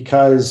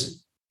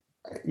because,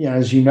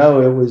 as you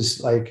know, it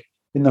was like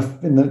in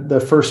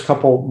the first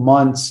couple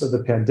months of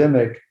the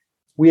pandemic,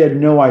 we had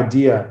no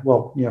idea.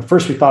 Well,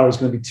 first we thought it was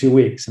going to be 2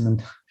 weeks, and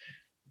then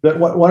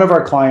one of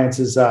our clients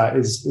is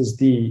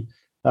the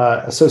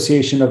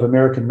Association of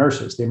American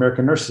Nurses, the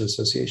American Nurses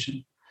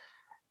Association.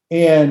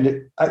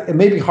 And it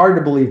may be hard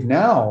to believe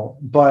now,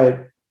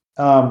 but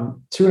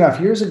 2.5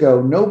 years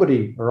ago,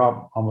 nobody, or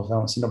almost I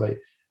don't see nobody,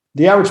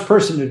 the average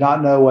person did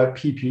not know what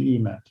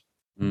PPE meant.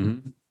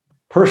 Mm-hmm.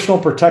 Personal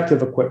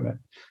protective equipment.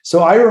 So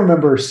I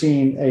remember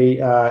seeing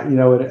a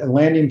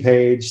landing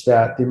page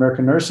that the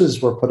American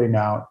Nurses were putting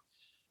out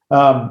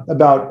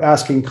about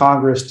asking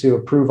Congress to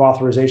approve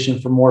authorization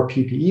for more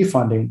PPE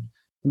funding,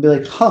 and be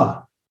like,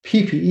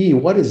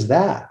 PPE, what is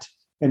that?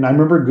 And I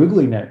remember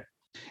Googling it.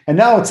 And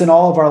now it's in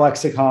all of our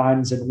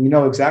lexicons and we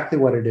know exactly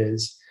what it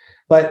is.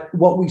 But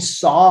what we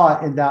saw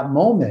in that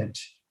moment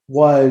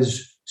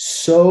was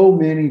so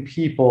many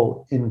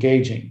people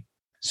engaging.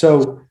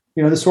 So,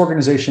 this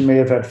organization may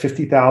have had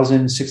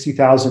 50,000,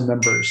 60,000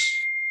 members,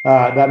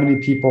 that many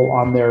people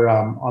on their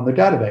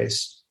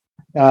database.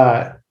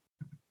 But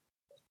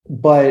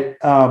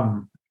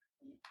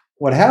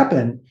what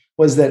happened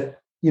was that,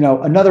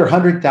 another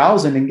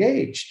 100,000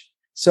 engaged.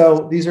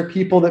 So these are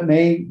people that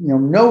may,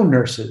 know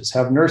nurses,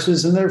 have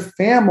nurses in their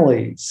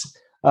families.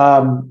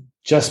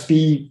 Just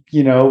be,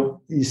 you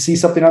see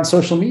something on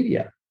social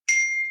media.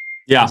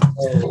 Yeah.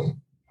 So,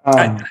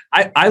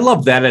 I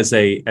love that as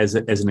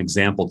an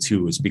example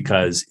too, is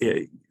because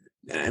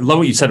I love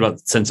what you said about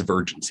the sense of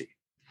urgency.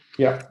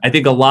 Yeah. I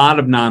think a lot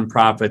of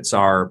nonprofits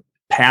are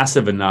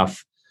passive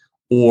enough,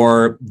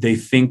 or they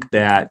think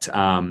that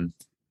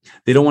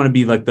they don't want to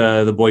be like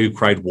the boy who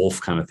cried wolf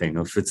kind of thing.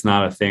 If it's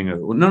not a thing,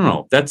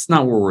 no, that's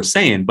not what we're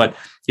saying. But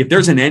if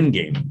there's an end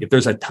game, if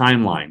there's a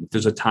timeline, if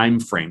there's a time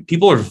frame,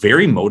 people are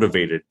very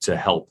motivated to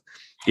help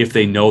if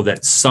they know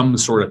that some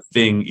sort of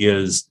thing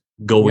is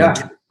going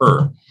to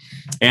occur.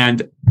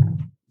 And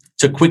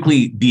to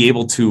quickly be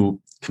able to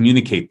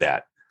communicate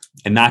that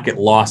and not get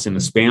lost in the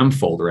spam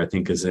folder, I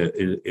think is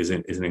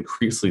an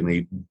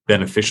increasingly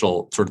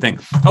beneficial sort of thing.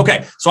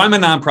 Okay, so I'm a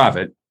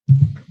nonprofit.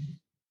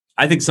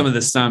 I think some of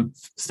this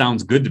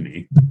sounds good to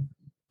me,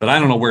 but I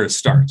don't know where to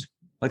start.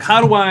 Like, how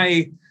do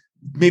I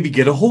maybe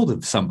get a hold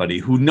of somebody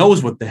who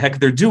knows what the heck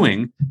they're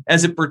doing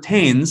as it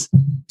pertains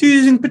to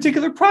using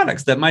particular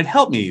products that might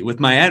help me with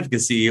my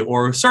advocacy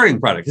or starting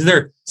product? Is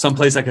there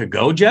someplace I could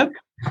go, Jeb?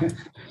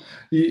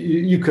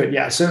 You could,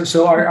 yeah.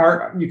 So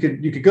our you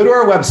could go to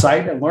our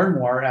website and learn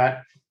more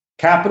at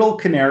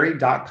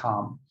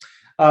capitalcanary.com.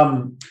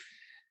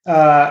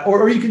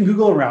 Or you can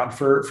Google around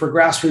for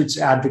grassroots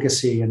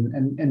advocacy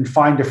and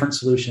find different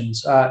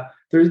solutions.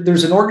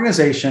 There's an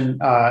organization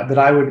that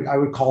I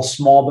would call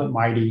small but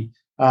mighty,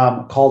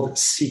 called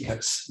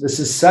SECUS. This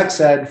is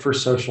Sex Ed for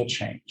Social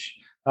Change.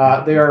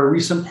 They are a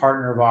recent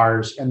partner of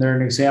ours, and they're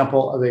an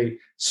example of a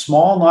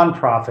small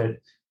nonprofit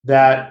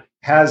that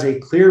has a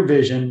clear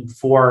vision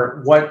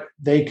for what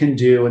they can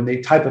do and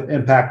the type of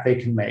impact they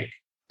can make.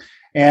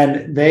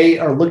 And they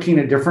are looking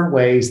at different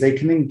ways they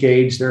can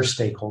engage their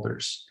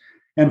stakeholders.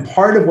 And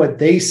part of what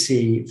they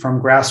see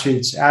from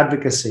grassroots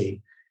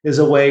advocacy is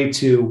a way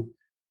to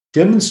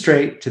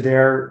demonstrate to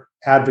their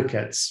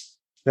advocates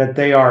that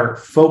they are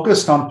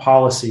focused on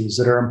policies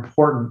that are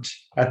important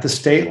at the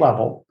state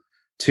level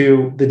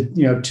to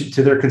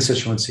their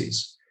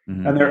constituencies,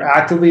 and they're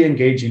actively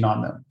engaging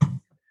on them.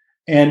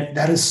 And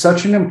that is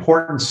such an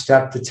important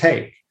step to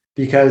take,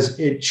 because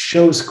it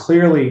shows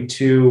clearly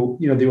to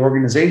the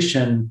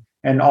organization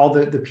and all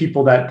the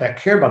people that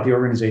care about the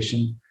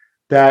organization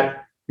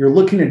that you're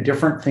looking at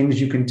different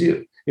things you can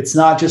do. It's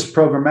not just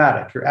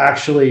programmatic. You're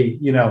actually,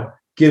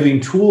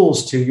 giving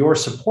tools to your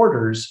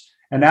supporters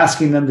and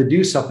asking them to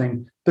do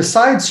something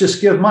besides just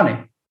give money.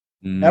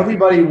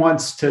 Everybody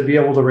wants to be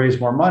able to raise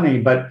more money,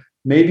 but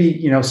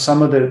maybe,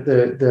 some of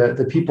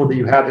the people that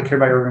you have that care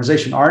about your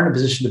organization aren't in a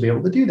position to be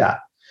able to do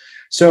that.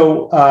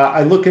 So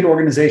I look at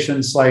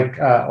organizations like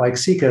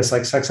SECUS,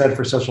 like Sex Ed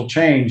for Social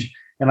Change,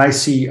 and I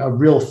see a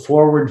real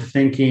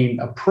forward-thinking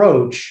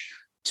approach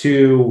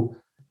to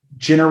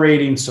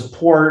generating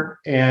support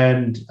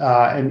and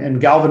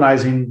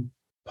galvanizing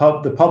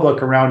the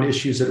public around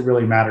issues that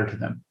really matter to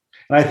them.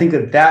 And I think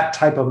that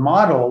type of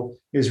model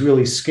is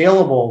really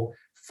scalable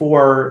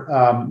for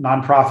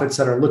nonprofits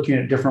that are looking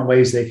at different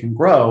ways they can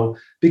grow,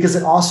 because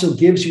it also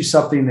gives you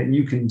something that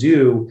you can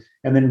do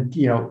and then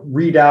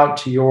read out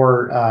to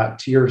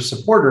your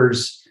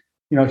supporters.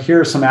 Here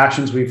are some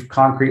actions we've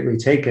concretely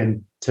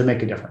taken to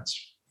make a difference.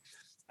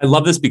 I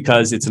love this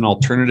because it's an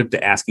alternative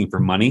to asking for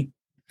money.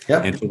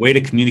 Yep. And it's a way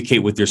to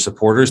communicate with your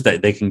supporters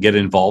that they can get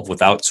involved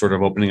without sort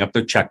of opening up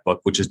their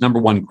checkbook, which is number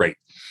one, great.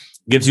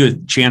 Gives you a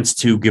chance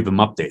to give them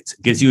updates.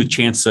 It gives you a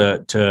chance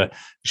to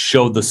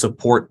show the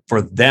support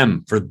for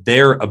them, for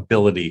their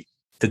ability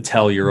to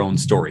tell your own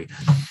story.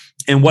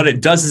 And what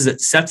it does is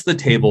it sets the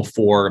table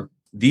for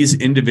these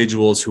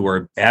individuals who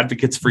are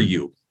advocates for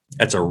you.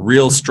 That's a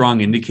real strong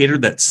indicator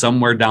that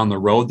somewhere down the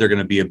road, they're going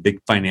to be a big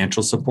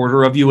financial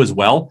supporter of you as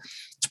well.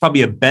 It's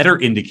probably a better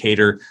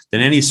indicator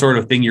than any sort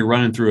of thing you're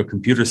running through a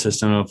computer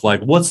system of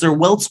like, what's their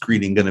wealth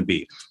screening going to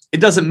be?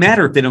 It doesn't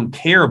matter if they don't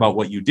care about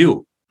what you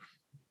do.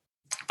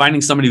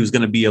 Finding somebody who's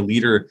going to be a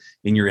leader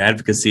in your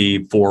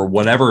advocacy for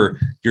whatever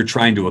you're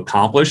trying to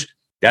accomplish,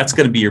 that's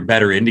going to be your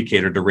better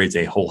indicator to raise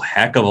a whole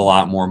heck of a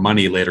lot more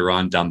money later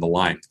on down the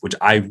line, which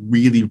I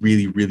really,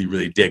 really, really,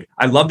 really dig.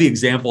 I love the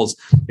examples.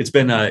 It's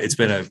been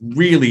a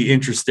really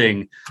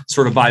interesting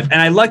sort of vibe.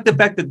 And I like the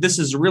fact that this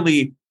is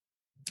really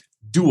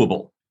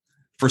doable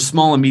for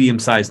small and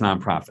medium-sized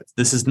nonprofits.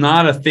 This is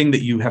not a thing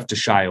that you have to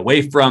shy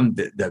away from,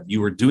 that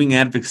you are doing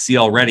advocacy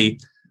already.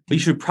 But you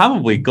should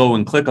probably go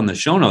and click on the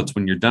show notes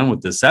when you're done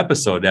with this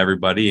episode,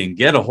 everybody, and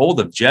get a hold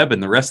of Jeb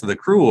and the rest of the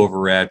crew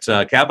over at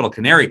Capital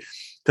Canary.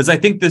 Because I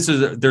think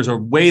there's a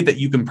way that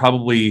you can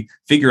probably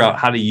figure out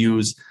how to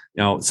use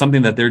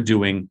something that they're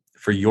doing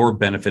for your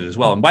benefit as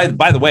well. And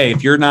by the way,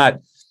 if you're not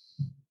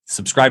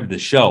subscribed to the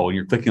show and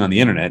you're clicking on the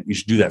internet, you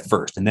should do that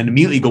first, and then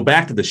immediately go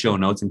back to the show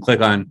notes and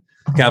click on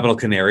Capital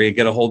Canary and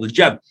get a hold of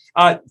Jeb.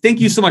 Thank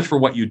you so much for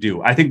what you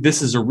do. I think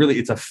this is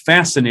it's a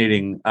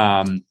fascinating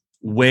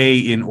way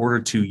in order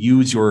to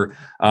use your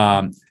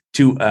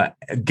to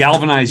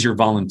galvanize your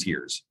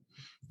volunteers,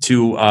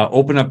 to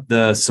open up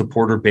the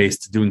supporter base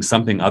to doing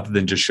something other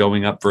than just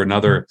showing up for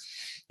another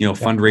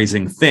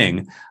fundraising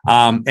thing.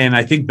 And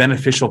I think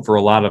beneficial for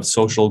a lot of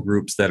social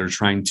groups that are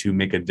trying to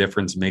make a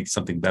difference, make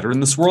something better in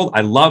this world.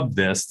 I love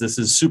this. This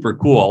is super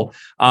cool.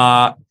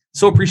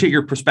 So appreciate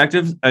your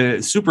perspective.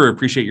 Super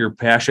appreciate your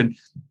passion.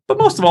 But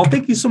most of all,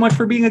 thank you so much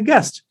for being a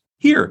guest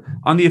here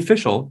on the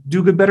official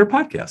Do Good Better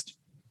podcast.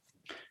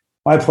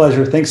 My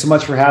pleasure. Thanks so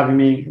much for having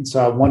me. It's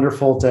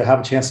wonderful to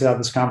have a chance to have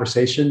this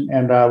conversation,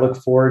 and look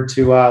forward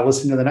to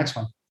listening to the next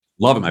one.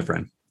 Love it, my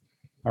friend.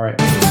 All right.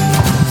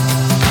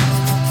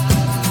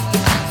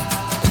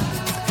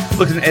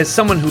 Look, as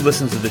someone who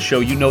listens to the show,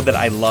 you know that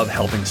I love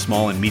helping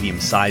small and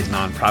medium-sized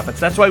nonprofits.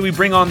 That's why we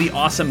bring on the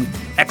awesome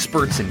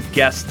experts and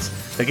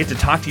guests that get to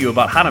talk to you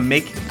about how to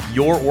make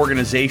your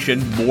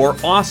organization more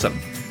awesome.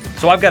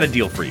 So I've got a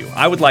deal for you.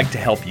 I would like to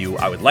help you.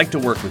 I would like to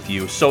work with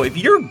you. So if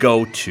you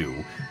go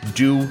to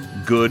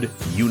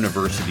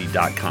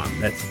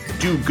dogooduniversity.com, that's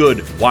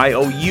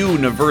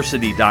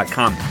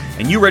dogood.university.com,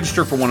 and you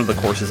register for one of the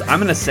courses, I'm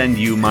going to send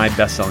you my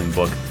best-selling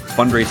book,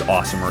 Fundraise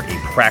Awesomer, a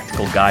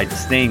practical guide to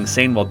staying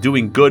sane while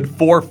doing good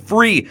for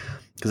free,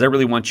 because I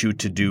really want you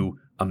to do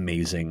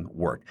amazing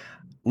work.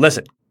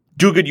 Listen,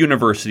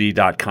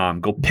 dogooduniversity.com.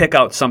 Go pick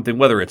out something,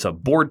 whether it's a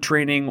board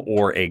training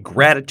or a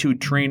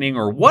gratitude training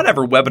or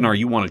whatever webinar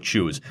you want to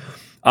choose.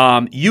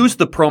 Use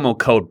the promo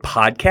code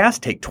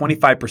podcast, take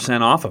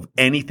 25% off of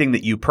anything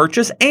that you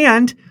purchase,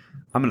 and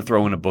I'm going to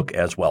throw in a book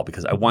as well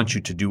because I want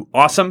you to do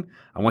awesome.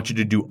 I want you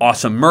to do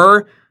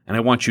awesomer, and I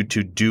want you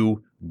to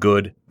do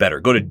good better.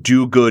 Go to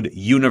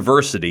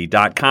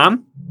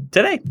dogooduniversity.com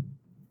today.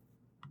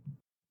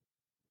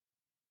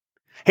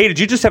 Hey, did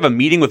you just have a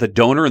meeting with a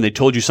donor and they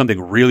told you something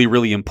really,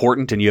 really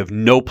important and you have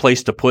no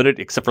place to put it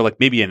except for like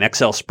maybe an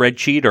Excel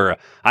spreadsheet or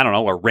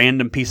a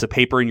random piece of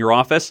paper in your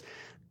office?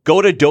 Go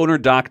to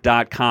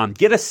donordoc.com.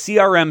 Get a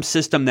CRM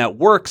system that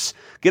works.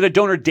 Get a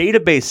donor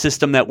database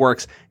system that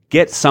works.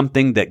 Get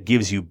something that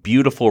gives you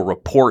beautiful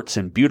reports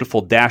and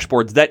beautiful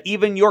dashboards that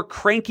even your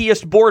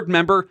crankiest board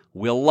member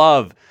will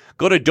love.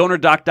 Go to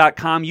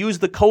donordoc.com. Use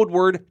the code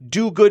word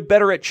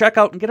DOGOODBETTER at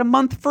checkout and get a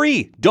month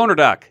free.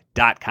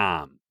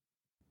 Donordoc.com.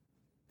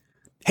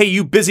 Hey,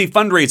 you busy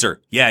fundraiser.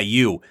 Yeah,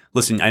 you.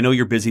 Listen, I know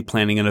you're busy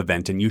planning an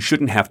event and you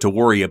shouldn't have to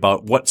worry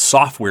about what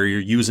software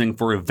you're using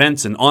for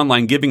events and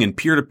online giving and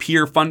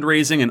peer-to-peer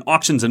fundraising and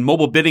auctions and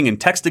mobile bidding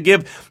and text to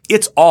give.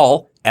 It's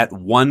all at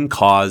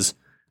onecause.com.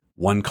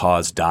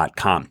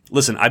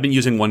 Listen, I've been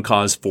using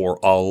OneCause for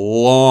a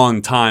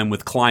long time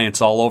with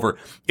clients all over.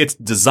 It's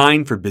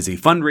designed for busy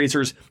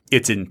fundraisers.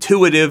 It's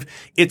intuitive.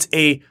 It's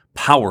a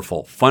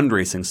powerful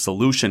fundraising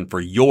solution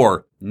for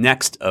your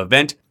next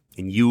event,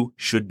 and you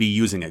should be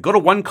using it. Go to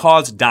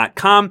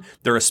onecause.com.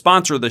 They're a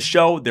sponsor of the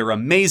show. They're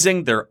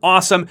amazing. They're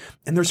awesome.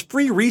 And there's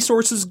free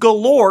resources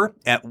galore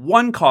at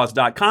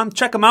onecause.com.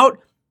 Check them out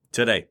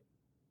today.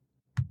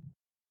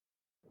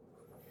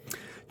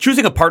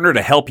 Choosing a partner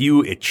to help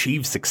you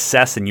achieve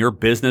success in your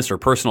business or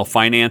personal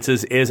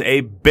finances is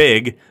a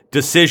big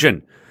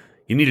decision.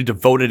 You need a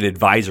devoted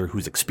advisor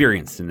who's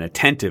experienced and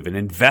attentive and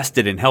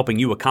invested in helping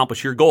you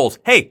accomplish your goals.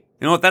 Hey,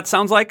 you know what that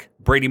sounds like?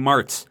 Brady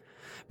Martz.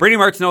 Brady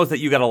Martz knows that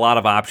you got a lot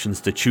of options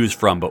to choose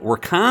from, but we're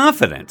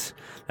confident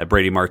that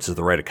Brady Martz is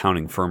the right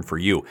accounting firm for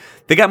you.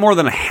 They got more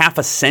than a half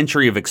a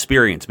century of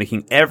experience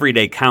making every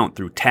day count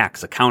through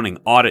tax, accounting,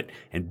 audit,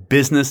 and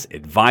business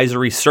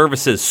advisory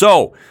services.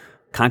 So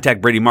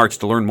contact Brady Martz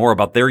to learn more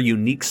about their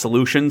unique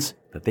solutions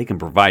that they can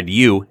provide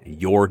you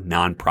and your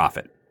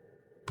nonprofit.